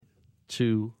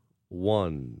2,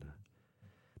 1.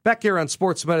 Back here on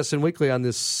Sports Medicine Weekly on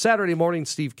this Saturday morning,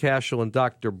 Steve Cashel and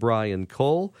Dr. Brian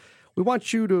Cole. We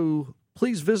want you to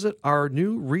please visit our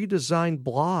new redesigned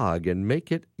blog and make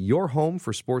it your home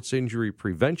for sports injury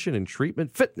prevention and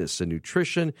treatment, fitness and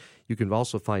nutrition. You can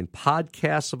also find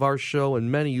podcasts of our show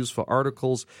and many useful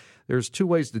articles. There's 2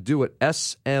 ways to do it,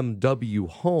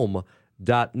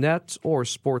 smwhome.net or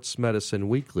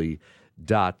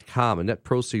sportsmedicineweekly.com. And net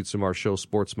proceeds from our show,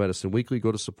 Sports Medicine Weekly,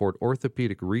 go to support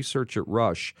orthopedic research at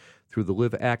Rush through the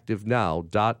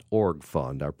liveactivenow.org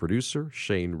fund. Our producer,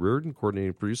 Shane Reardon.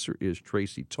 Coordinating producer is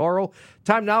Tracy Toro.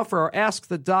 Time now for our Ask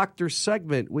the Doctor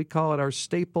segment. We call it our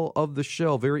staple of the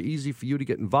show. Very easy for you to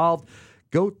get involved.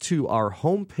 Go to our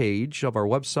homepage of our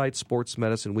website,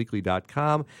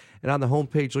 sportsmedicineweekly.com, and on the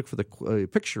homepage, look for the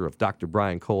picture of Dr.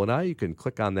 Brian Cole and I. You can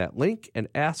click on that link and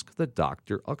ask the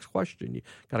doctor a question. You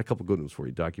got a couple good ones for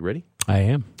you, Doc. You ready? I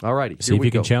am. All righty. See if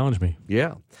you can challenge me.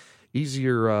 Yeah.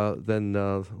 Easier than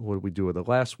what did we do with it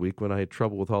last week when I had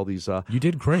trouble with all these you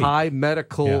did great. High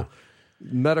medical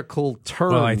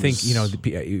terms. Well, I think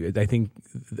I think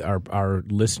our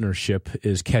listenership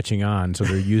is catching on, so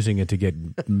they're using it to get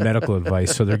medical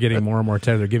advice. So they're getting more and more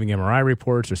tests. They're giving MRI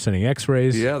reports. They're sending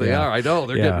X-rays. Yeah, they are. I know.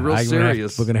 They're getting real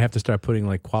serious. We're going to have to start putting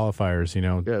like qualifiers.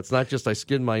 Yeah, it's not just I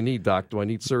skinned my knee, doc. Do I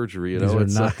need surgery? These are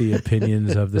not the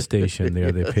opinions of the station. They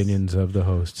are the opinions of the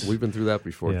hosts. We've been through that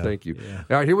before. Yeah. Thank you. Yeah.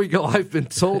 All right, here we go. I've been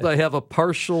told I have a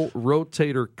partial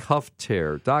rotator cuff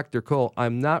tear. Dr. Cole,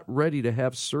 I'm not ready to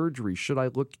have surgery. Should I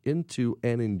look into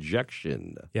an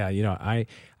injection? Yeah,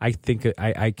 I think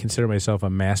I consider myself a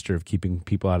master of keeping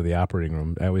people out of the operating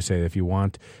room. I always say if you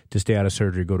want to stay out of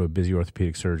surgery, go to a busy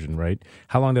orthopedic surgeon, right?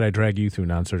 How long did I drag you through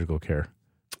non-surgical care?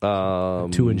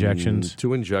 2 injections.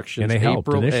 2 injections. And they helped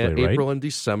initially, right? April and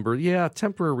December. Yeah,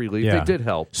 temporary relief. Yeah. They did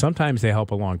help. Sometimes they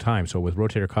help a long time. So with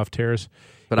rotator cuff tears.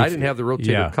 But I didn't have the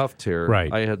rotator cuff tear.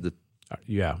 Right. I had the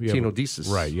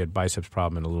tenodesis. Right, you had biceps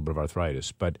problem and a little bit of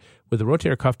arthritis. But with the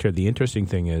rotator cuff tear, the interesting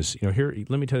thing is, here,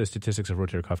 let me tell you the statistics of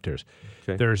rotator cuff tears.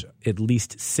 Okay. There's at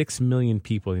least 6 million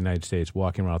people in the United States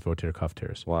walking around with rotator cuff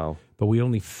tears. Wow. But we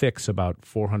only fix about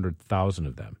 400,000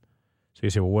 of them. So you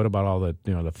say, well, what about all the,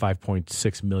 the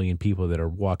 5.6 million people that are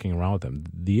walking around with them?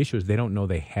 The issue is they don't know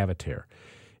they have a tear.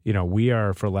 We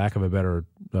are, for lack of a better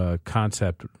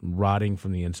concept, rotting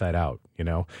from the inside out,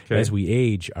 Okay. As we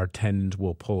age, our tendons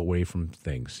will pull away from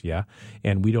things, yeah?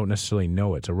 And we don't necessarily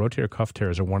know it. So rotator cuff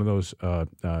tears are one of those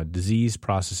disease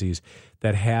processes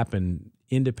that happen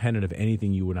independent of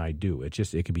anything you and I do. It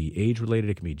can be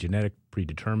age-related, it can be genetic,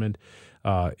 predetermined,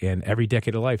 and every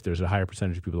decade of life, there's a higher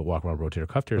percentage of people that walk around with rotator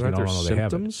cuff tears. Aren't they don't know they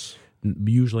have symptoms?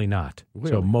 Usually not. Really?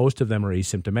 So most of them are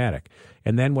asymptomatic.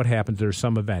 And then what happens, there's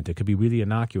some event. It could be really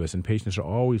innocuous, and patients are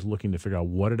always looking to figure out,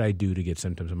 what did I do to get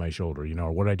symptoms in my shoulder,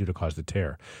 or what did I do to cause the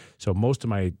tear? So most of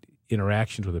my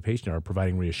interactions with a patient are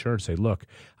providing reassurance, say, look,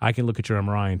 I can look at your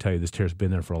MRI and tell you this tear's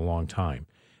been there for a long time,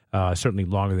 certainly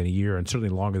longer than a year, and certainly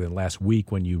longer than last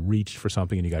week when you reached for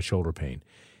something and you got shoulder pain.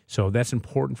 So that's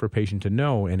important for a patient to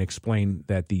know and explain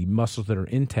that the muscles that are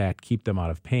intact keep them out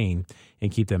of pain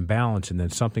and keep them balanced, and then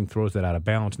something throws that out of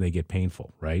balance and they get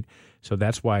painful, right? So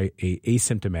that's why a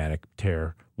asymptomatic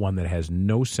tear, one that has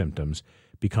no symptoms,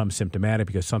 becomes symptomatic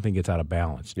because something gets out of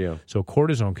balance. Yeah. So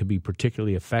cortisone can be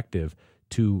particularly effective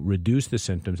to reduce the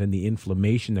symptoms and the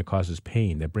inflammation that causes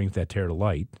pain, that brings that tear to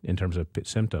light in terms of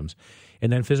symptoms.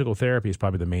 And then physical therapy is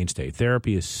probably the mainstay.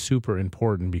 Therapy is super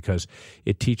important because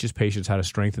it teaches patients how to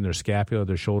strengthen their scapula,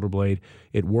 their shoulder blade.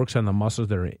 It works on the muscles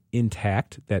that are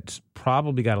intact, that's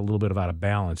probably got a little bit of out of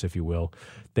balance, if you will,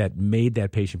 that made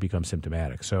that patient become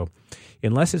symptomatic. So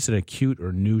unless it's an acute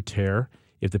or new tear,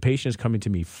 if the patient is coming to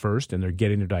me first and they're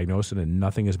getting their diagnosis and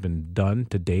nothing has been done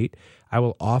to date, I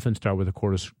will often start with a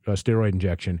corticosteroid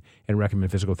injection and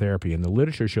recommend physical therapy. And the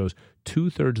literature shows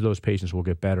 2/3 of those patients will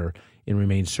get better and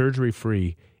remain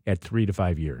surgery-free at 3 to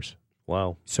 5 years.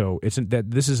 Wow. So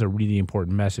this is a really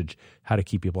important message, how to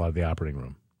keep people out of the operating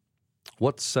room.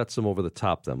 What sets them over the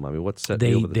top, then? I mean, what set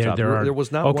me over the top? There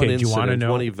was not one incident,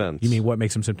 one event. You mean what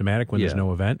makes them symptomatic when there's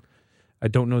no event? I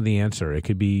don't know the answer. It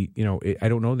could be, I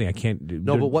don't know I can't.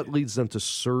 No, but what leads them to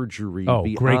surgery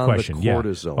beyond great question. the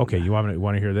cortisone? Yeah. Okay, you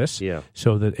want to hear this? Yeah.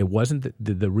 So that it wasn't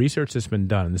the research that's been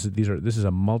done. This is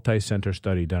a multi-center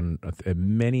study done at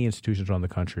many institutions around the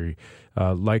country,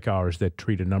 like ours, that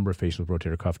treat a number of patients with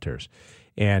rotator cuff tears.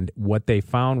 And what they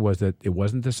found was that it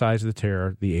wasn't the size of the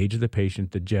tear, the age of the patient,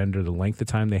 the gender, the length of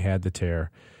time they had the tear,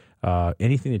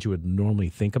 anything that you would normally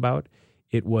think about.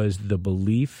 It was the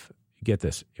belief. Get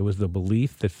this, it was the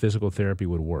belief that physical therapy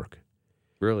would work.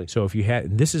 Really? So if you had,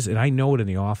 and I know it in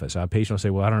the office, a patient will say,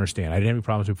 well, I don't understand. I didn't have any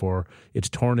problems before. It's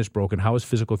torn, it's broken. How is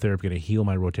physical therapy going to heal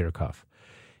my rotator cuff?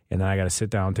 And then I got to sit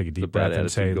down, take a deep breath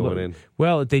and say, look,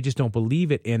 well, they just don't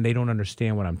believe it and they don't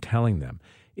understand what I'm telling them.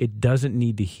 It doesn't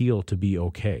need to heal to be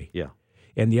okay. Yeah.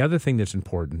 And the other thing that's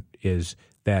important is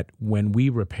that when we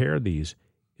repair these,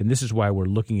 and this is why we're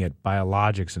looking at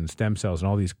biologics and stem cells and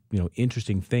all these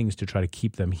interesting things to try to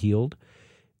keep them healed.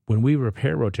 When we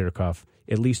repair rotator cuff,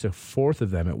 at least a fourth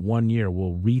of them at 1 year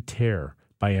will re-tear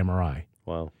by MRI.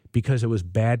 Wow. Because it was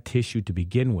bad tissue to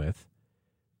begin with.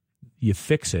 You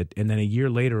fix it, and then a year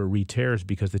later it re-tears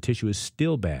because the tissue is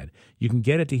still bad. You can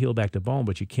get it to heal back to bone,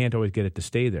 but you can't always get it to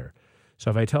stay there. So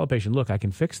if I tell a patient, look, I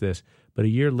can fix this, but a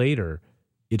year later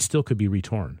it still could be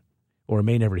re-torn, or it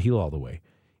may never heal all the way.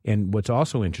 And what's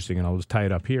also interesting, and I'll just tie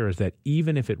it up here, is that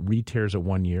even if it re-tears at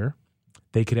 1 year,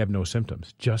 they could have no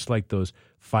symptoms, just like those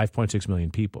 5.6 million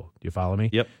people. Do you follow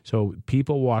me? Yep. So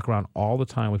people walk around all the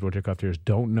time with rotator cuff tears,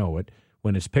 don't know it.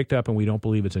 When it's picked up and we don't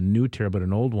believe it's a new tear but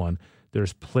an old one,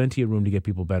 there's plenty of room to get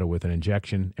people better with an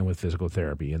injection and with physical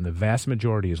therapy. And the vast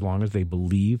majority, as long as they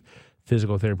believe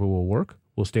physical therapy will work,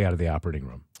 will stay out of the operating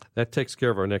room. That takes care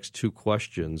of our next two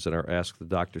questions in our Ask the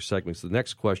Doctor segments. The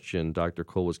next question, Dr.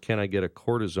 Cole, was can I get a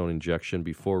cortisone injection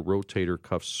before rotator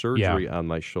cuff surgery on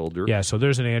my shoulder? Yeah, so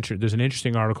there's an answer. There's an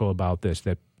interesting article about this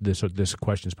that this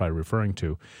question is probably referring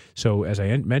to. So as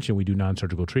I mentioned, we do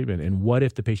non-surgical treatment. And what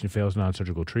if the patient fails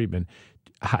non-surgical treatment?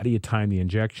 How do you time the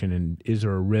injection? And is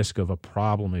there a risk of a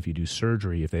problem if you do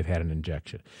surgery if they've had an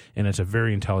injection? And it's a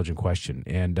very intelligent question.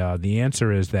 And the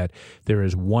answer is that there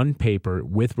is one paper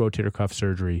with rotator cuff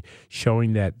surgery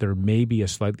showing that there may be a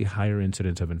slightly higher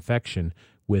incidence of infection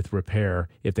with repair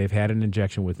if they've had an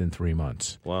injection within 3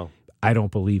 months. Wow. I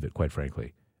don't believe it, quite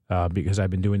frankly, because I've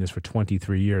been doing this for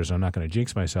 23 years. I'm not going to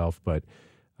jinx myself, but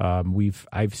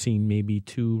I've seen maybe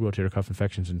 2 rotator cuff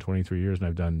infections in 23 years, and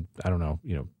I've done, I don't know,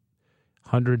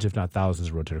 hundreds, if not thousands,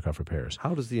 of rotator cuff repairs.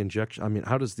 How does the injection? I mean,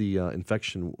 how does the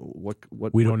infection? What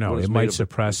we don't know. It might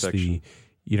suppress the.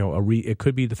 It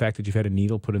could be the fact that you've had a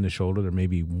needle put in the shoulder. There may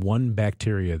be one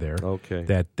bacteria there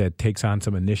that takes on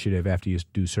some initiative after you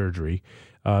do surgery.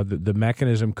 The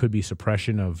mechanism could be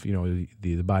suppression of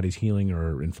the body's healing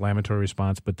or inflammatory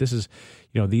response. But this is,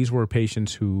 these were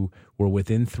patients who were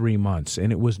within 3 months,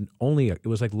 and it was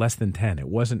like less than 10. It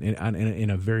wasn't in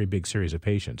a very big series of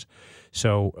patients.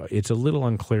 So it's a little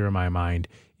unclear in my mind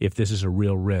if this is a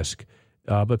real risk.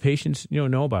 But patients,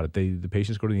 know about it. The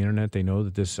patients go to the internet. They know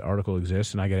that this article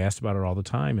exists, and I get asked about it all the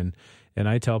time. And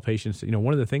I tell patients,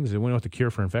 one of the things that we know what the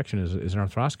cure for infection is an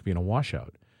arthroscopy and a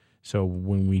washout. So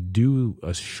when we do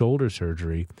a shoulder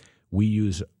surgery, we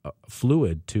use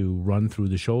fluid to run through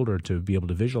the shoulder to be able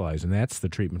to visualize, and that's the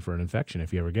treatment for an infection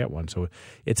if you ever get one. So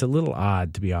it's a little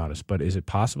odd, to be honest, but is it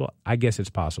possible? I guess it's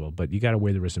possible, but you got to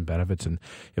weigh the risks and benefits. And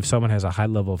if someone has a high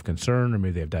level of concern, or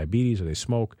maybe they have diabetes, or they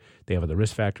smoke, they have other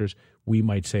risk factors, we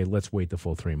might say let's wait the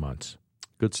full 3 months.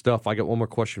 Good stuff. I got one more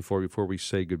question for you before we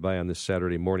say goodbye on this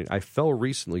Saturday morning. I fell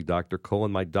recently, Dr.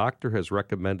 Cohen. My doctor has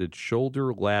recommended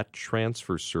shoulder lat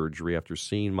transfer surgery after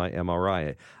seeing my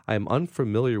MRI. I am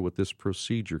unfamiliar with this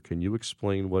procedure. Can you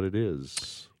explain what it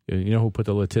is? You know who put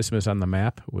the latissimus on the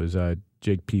map? It was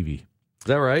Jake Peavy. Is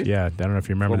that right? Yeah, I don't know if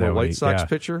you remember that. White Sox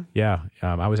pitcher? Yeah,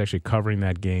 I was actually covering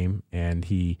that game, and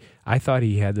I thought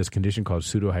he had this condition called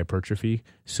pseudohypertrophy.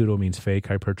 Pseudo means fake,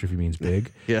 hypertrophy means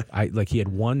big. Yeah. He had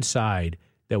one side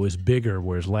that was bigger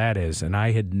where his lat is, and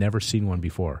I had never seen one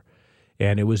before.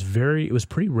 And it was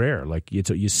pretty rare.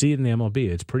 You see it in the MLB,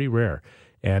 it's pretty rare.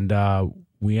 And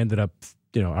we ended up,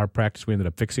 our practice, we ended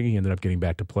up fixing it. He ended up getting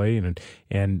back to play.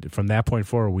 And from that point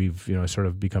forward, we've, sort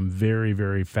of become very,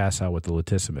 very facile with the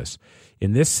latissimus.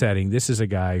 In this setting, this is a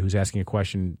guy who's asking a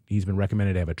question. He's been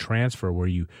recommended to have a transfer where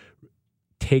you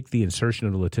take the insertion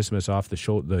of the latissimus off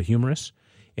the humerus,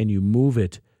 and you move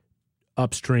it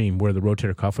upstream where the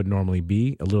rotator cuff would normally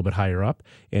be, a little bit higher up,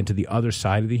 and to the other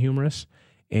side of the humerus,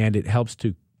 and it helps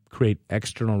to create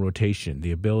external rotation,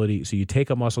 the ability. So you take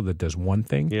a muscle that does one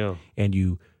thing, and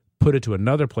you put it to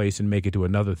another place and make it do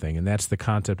another thing, and that's the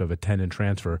concept of a tendon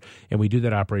transfer. And we do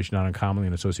that operation not uncommonly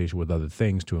in association with other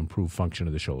things to improve function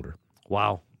of the shoulder.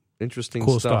 Wow. Interesting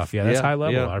cool stuff. Yeah, that's high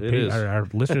level. Yeah, our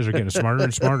listeners are getting smarter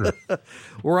and smarter.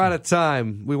 We're out of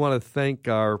time. We want to thank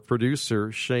our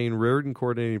producer, Shane Reardon,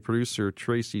 coordinating producer,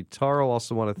 Tracy Taro.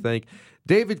 Also want to thank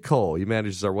David Cole. He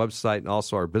manages our website and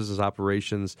also our business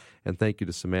operations. And thank you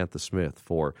to Samantha Smith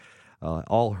for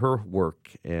all her work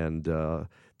and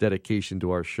dedication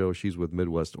to our show. She's with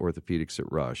Midwest Orthopedics at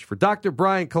Rush. For Dr.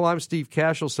 Brian Cole, I'm Steve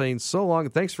Cashel saying so long,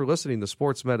 and thanks for listening to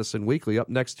Sports Medicine Weekly. Up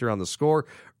next here on The Score,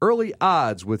 Early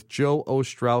Odds with Joe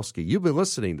Ostrowski. You've been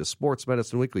listening to Sports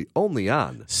Medicine Weekly only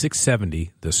on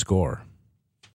 670 The Score.